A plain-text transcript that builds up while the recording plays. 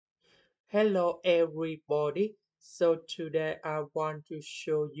Hello everybody. So today I want to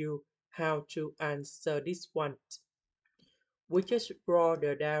show you how to answer this one. We just draw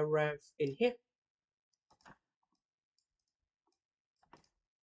the diagram in here.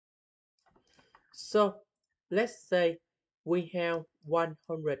 So let's say we have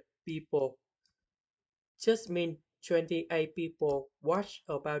 100 people. Just mean 28 people watch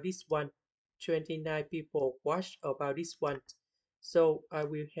about this one. 29 people watch about this one. So I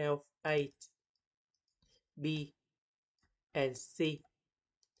will have 8, B and C.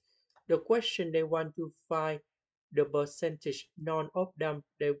 The question they want to find the percentage. None of them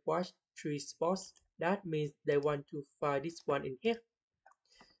they watch 3 sports. That means they want to find this one in here.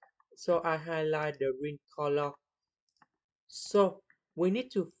 So I highlight the green color. So we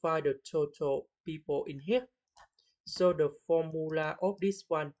need to find the total people in here. So the formula of this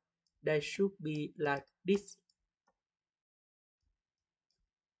one that should be like this.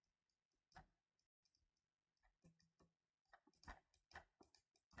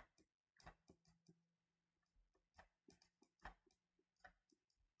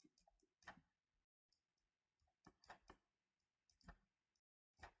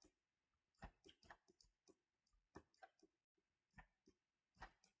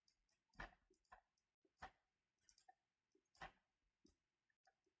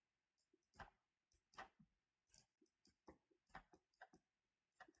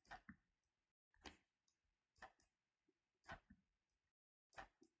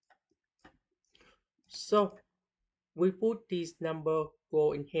 So we put this number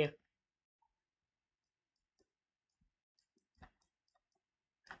go in here.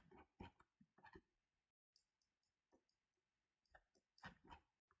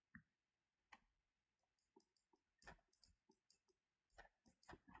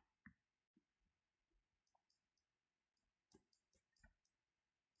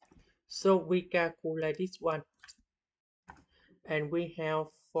 So we calculate this one and we have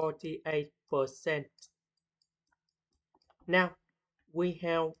 48%. Now we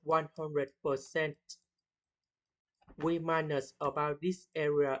have 100%. We minus about this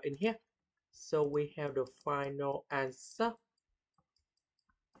area in here. So we have the final answer.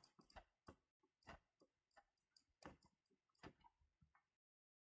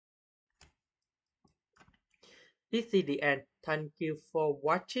 This is the end. Thank you for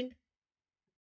watching.